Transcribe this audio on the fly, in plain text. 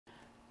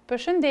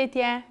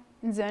Përshëndetje,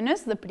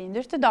 nxënës dhe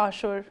prindër të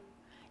dashur.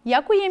 Ja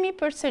ku jemi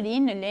përsëri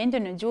në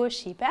lendën e gjuhës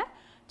shqipe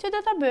që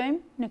do ta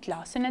bëjmë në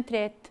klasën e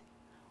tretë.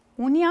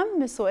 Unë jam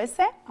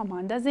mësuese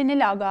Amanda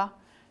Zejnelaga.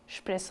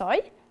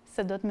 Shpresoj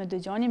se do të më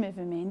dëgjoni me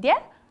vëmendje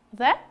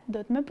dhe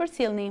do të më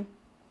përcjellni.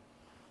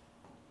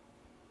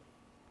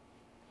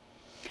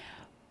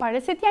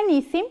 Para se t'ja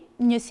nisim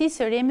njësi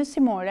së re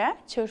mësimore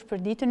që është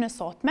për ditën e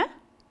sotme,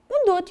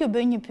 unë do t'ju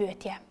bëj një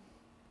pyetje.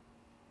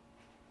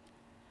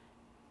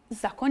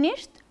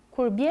 Zakonisht,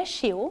 kur bie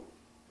shiu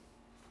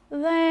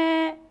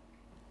dhe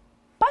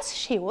pas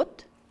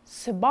shiut,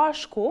 së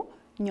bashku,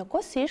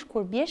 njëkohësisht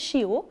kur bie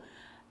shiu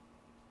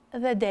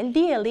dhe del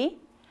dielli,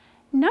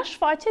 na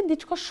shfaqet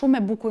diçka shumë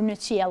e bukur në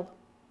qiell.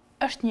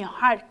 Është një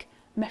hark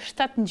me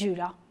 7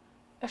 ngjyra.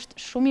 Është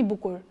shumë i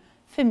bukur.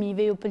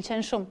 Fëmijëve ju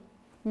pëlqen shumë.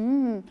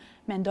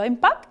 Mendojmë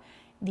pak,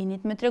 dini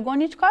të më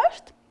tregoni çka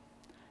është?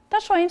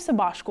 Ta shohim së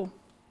bashku.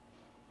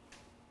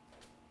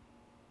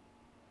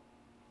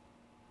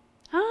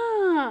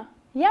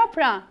 Ja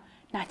pra,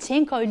 na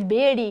qenë ka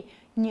ylberi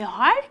një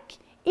hark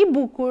i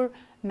bukur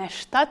me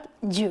 7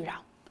 ngjyra.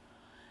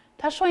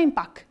 Ta shohim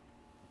pak.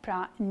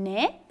 Pra,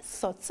 ne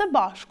sot së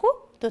bashku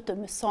do të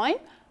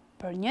mësojmë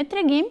për një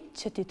tregim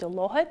që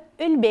titullohet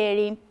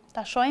ylberi.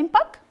 Ta shohim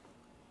pak.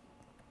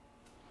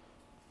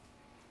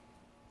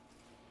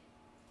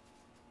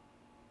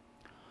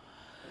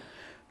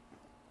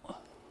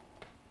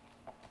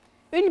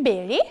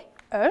 Ylberi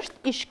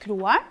është i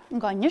shkruar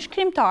nga një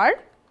shkrimtar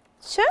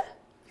që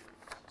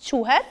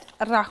quhet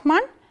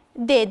Rahman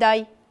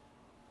Dedaj.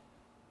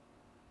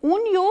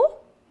 Unë ju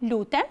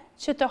lutem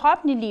që të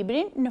hapni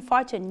librin në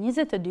faqen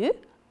 22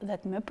 dhe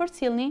të më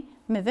përcjellni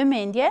me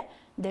vëmendje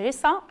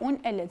derisa unë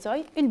e lexoj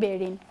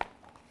ylberin.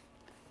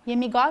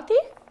 Jemi gati?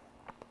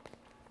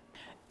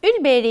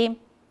 Ylberi,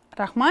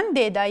 Rahman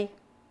Dedaj.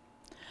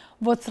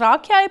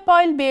 Vocrakja e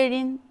pa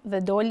ylberin dhe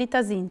doli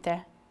ta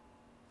zinte.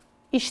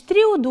 I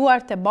shtriu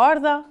duart e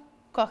bardha,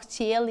 ka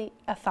qielli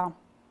e tha.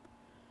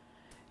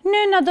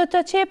 Nëna do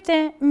të qepte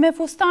me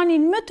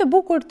fustanin më të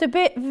bukur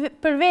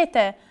për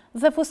vete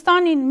dhe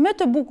fustanin më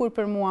të bukur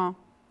për mua.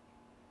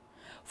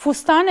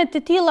 Fustanet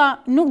të tilla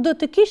nuk do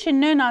të kishin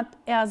nënat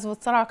e as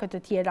vocrakët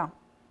e tjera.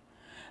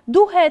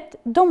 Duhet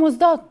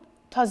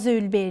domosdoshmë ta zë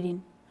ylberin.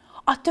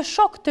 Atë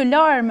shok të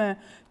larmë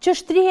që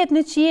shtrihet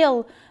në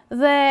qiell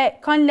dhe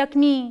kanë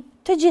lakmi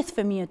të gjithë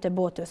fëmijët e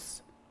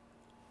botës.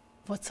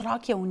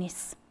 Vocrakja u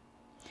nis.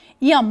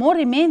 Ja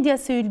mori mendja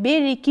se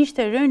ylberi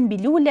kishte rënë mbi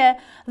lule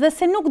dhe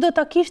se nuk do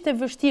ta kishte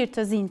vështirë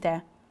të zinte.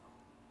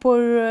 Por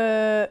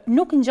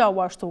nuk ngjau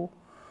ashtu.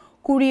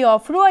 Kur i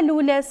ofrua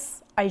lules,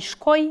 ai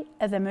shkoi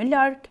edhe më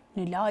larg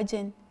në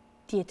lagjen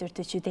tjetër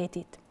të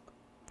qytetit.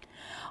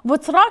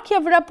 Vocrakja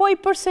vrapoi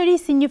përsëri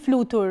si një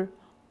flutur,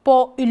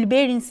 po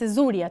ylberin se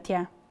zuri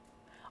atje.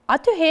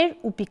 Atëherë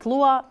u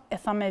pikllua e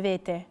tha me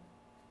vete.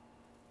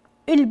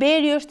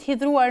 Ylberi është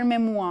hidhruar me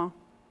mua.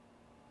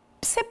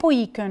 Pse po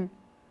ikën?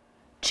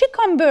 Çi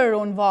kam bërë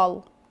unë vallë?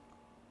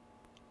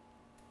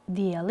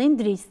 Dielli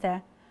ndriste,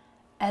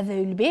 edhe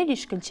ylberi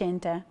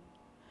shkëlqente.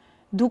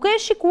 Duke e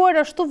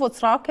shikuar ashtu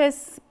vocrakes,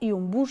 i u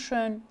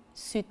mbushën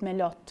syt me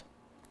lot.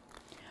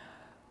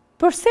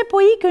 Përse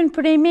po ikën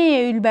prej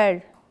meje ylber?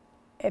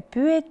 E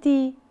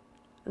pyeti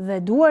dhe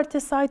duart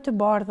e saj të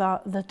bardha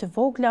dhe të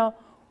vogla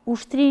u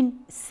shtrin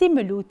si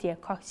më lutje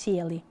ka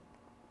qielli.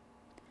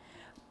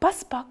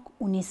 Pas pak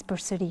u nis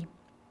përsëri.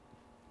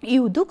 I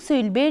u duk se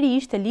ylberi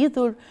ishte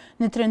lidhur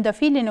në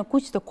trëndafilin e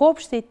kuq të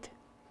kopshtit.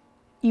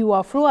 I u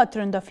afrua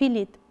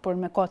trëndafilit, por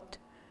me kot.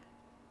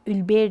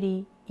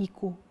 Ylberi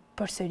iku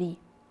përsëri.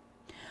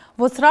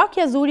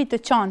 Vocrakja zuri të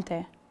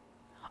qante.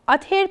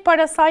 Atëherë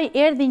para saj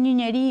erdhi një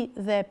njeri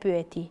dhe e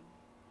pyeti.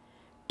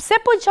 Pse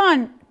po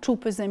qan,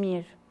 çupë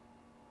zemir?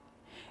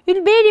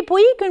 Ylberi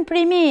po ikën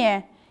prej meje,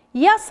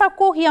 ja sa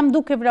kohë jam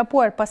duke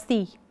vrapuar pas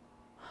tij.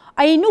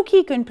 Ai nuk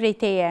ikën prej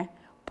teje,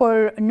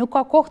 por nuk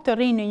ka kohë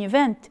të rrijë në një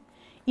vend.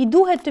 I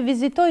duhet të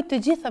vizitoj të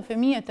gjitha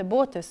fëmijët e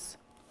botës.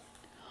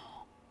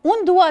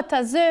 Unë dua ta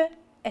zë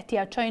e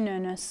t'ia çoj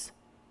nënës.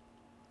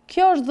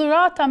 Kjo është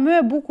dhurata më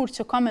e bukur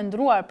që kam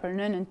ndruar për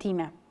nënën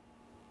time.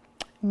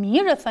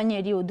 Mirë, tha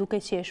njeriu duke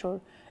qeshur,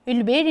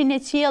 ylberin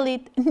e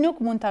qiellit nuk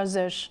mund ta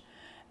zësh.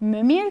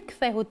 Më mirë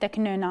kthehu tek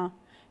nëna.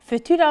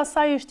 Fytyra e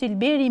saj është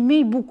ylberi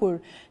më i bukur,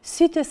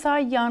 sytë e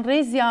saj janë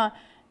rrezja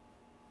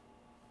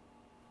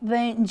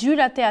dhe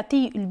ngjyrat e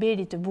atij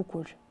ylberi të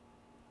bukur.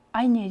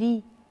 Ai njeri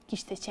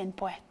kishte qenë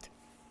poet.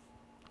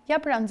 Ja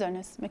pra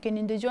nxënës, me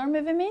keni ndëgjuar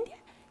me vëmendje?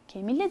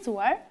 Kemi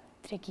lexuar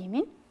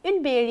tregimin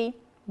Ylberi.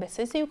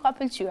 Besoj se ju ka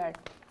pëlqyer.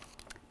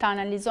 Ta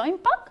analizojmë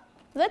pak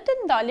dhe të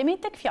ndalemi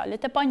tek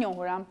fjalët e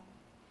panjohura.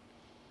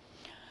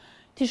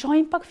 Ti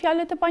shohim pak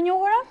fjalët e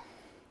panjohura?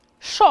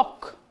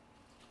 Shok.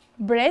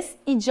 Brez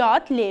i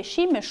gjatë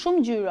leshi me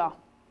shumë ngjyra.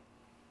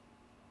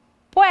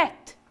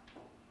 Poet.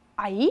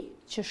 Ai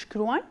që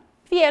shkruan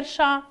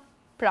vjersha.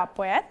 Pra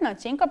poet na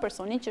qenë ka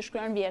personi që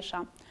shkruan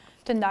vjersha.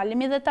 Të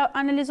ndalemi dhe të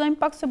analizojmë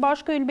pak së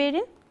bashku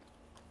ylberin?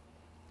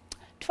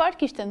 Çfarë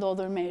kishte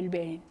ndodhur me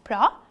ylberin?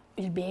 Pra,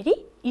 ylberi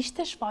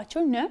ishte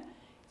shfaqur në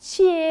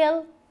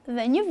qiell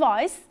dhe një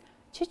vajzë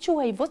që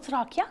quhej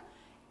vocrakja,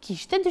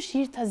 kishte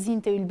dëshirë ta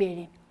zinte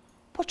ylberin.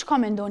 Po çka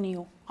mendoni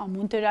ju? A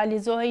mund të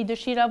realizohej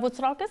dëshira e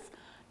vocrakës?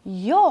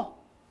 Jo.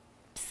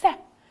 Pse?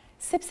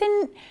 Sepse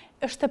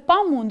është e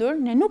pamundur,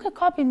 ne nuk e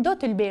kapim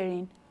dot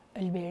ylberin.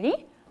 Ylberi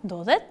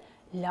ndodhet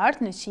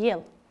lart në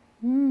qiell.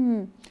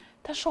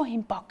 Ta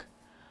shohim pak.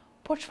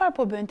 Por çfarë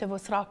po bënte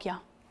vocrakja?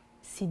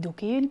 Si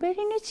duke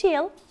ylberi në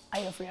qiell,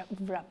 ajo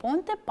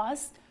vraponte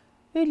pas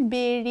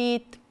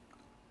ylberit.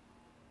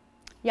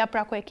 Ja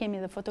pra ku e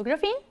kemi dhe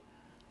fotografinë,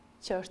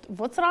 që është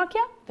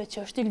vocrakja dhe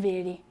që është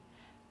ylberi.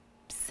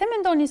 Pse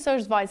mendoni se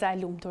është vajza e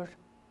lumtur?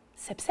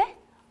 Sepse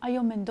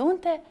ajo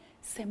mendonte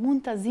se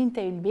mund ta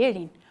zinte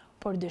ylberin,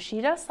 por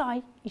dëshira e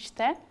saj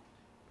ishte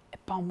e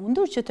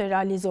pamundur që të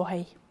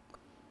realizohej.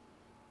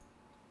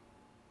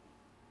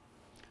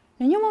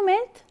 Në një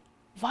moment,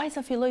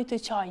 vajza filloi të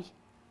qaj.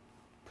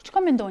 Po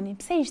çka mendoni?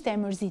 Pse ishte e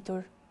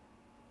mërzitur?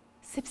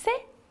 Sepse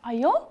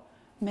ajo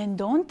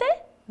mendonte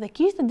dhe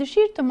kishte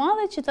dëshirë të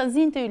madhe që ta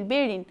zinte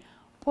ylberin,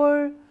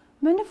 por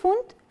më në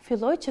fund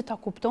filloi që ta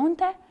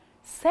kuptonte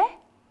se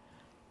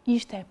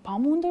ishte e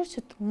pamundur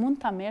që të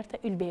mund ta merrte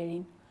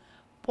ylberin.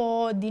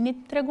 Po dini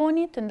të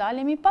tregoni, të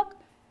ndalemi pak,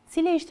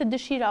 cila ishte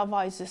dëshira e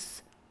vajzës?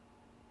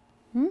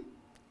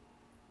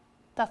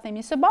 Ta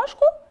themi së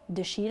bashku?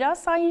 Dëshira e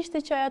saj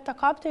ishte që ajo ta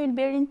kapte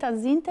ylberin, ta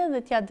zinte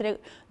dhe t'ja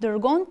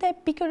dërgonte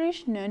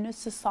pikërisht nënës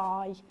së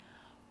saj.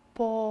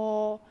 Po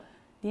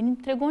dini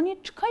të tregoni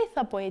çka i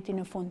tha poeti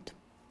në fund?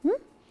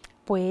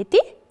 Poeti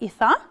i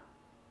tha: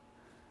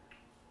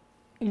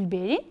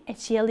 ylberin e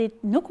qiellit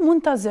nuk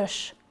mund ta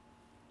zësh.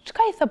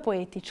 Çka i tha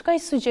poeti? Çka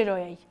i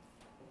sugjeroi ai?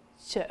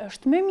 Që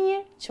është më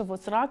mirë që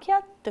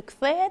vocrakja të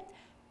kthehet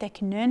tek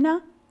nëna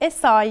e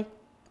saj.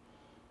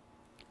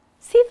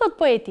 Si thot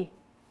poeti?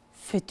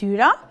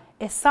 Fytyra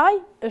e saj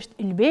është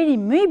ylberi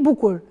më i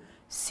bukur.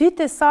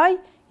 Sytë e saj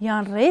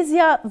janë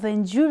rrezja dhe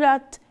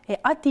ngjyrat e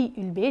atij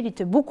ylberi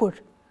të bukur.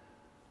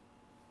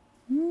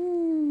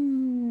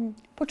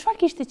 Po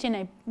çfarë kishte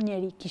qenë ai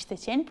njeri? Kishte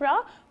qenë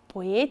pra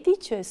poeti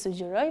që e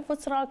sugjeroi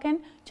vocraken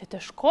që të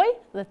shkojë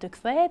dhe të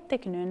kthehet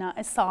tek nëna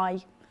e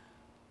saj.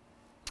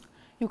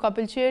 Ju ka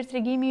pëlqyer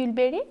tregimi i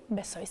ylberit?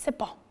 Besoj se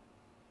po.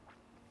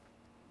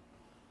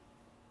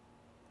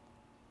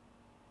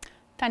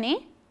 Tani,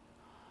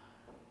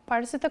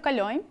 para se të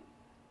kalojmë,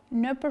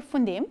 në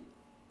përfundim,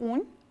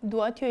 unë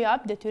dua t'ju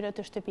jap detyrat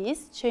e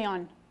shtëpisë që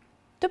janë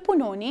të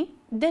punoni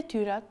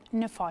detyrat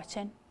në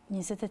faqen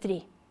 23.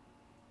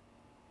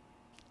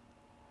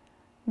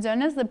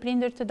 Nxënës dhe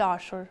prindër të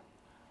dashur,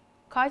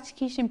 kaq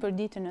kishim për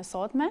ditën e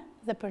sotme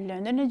dhe për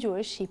lëndën e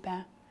gjuhës shqipe.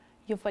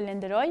 Ju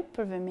falenderoj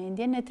për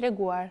vëmendjen e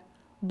treguar.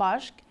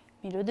 Bashk,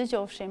 miru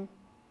dëgjofshim.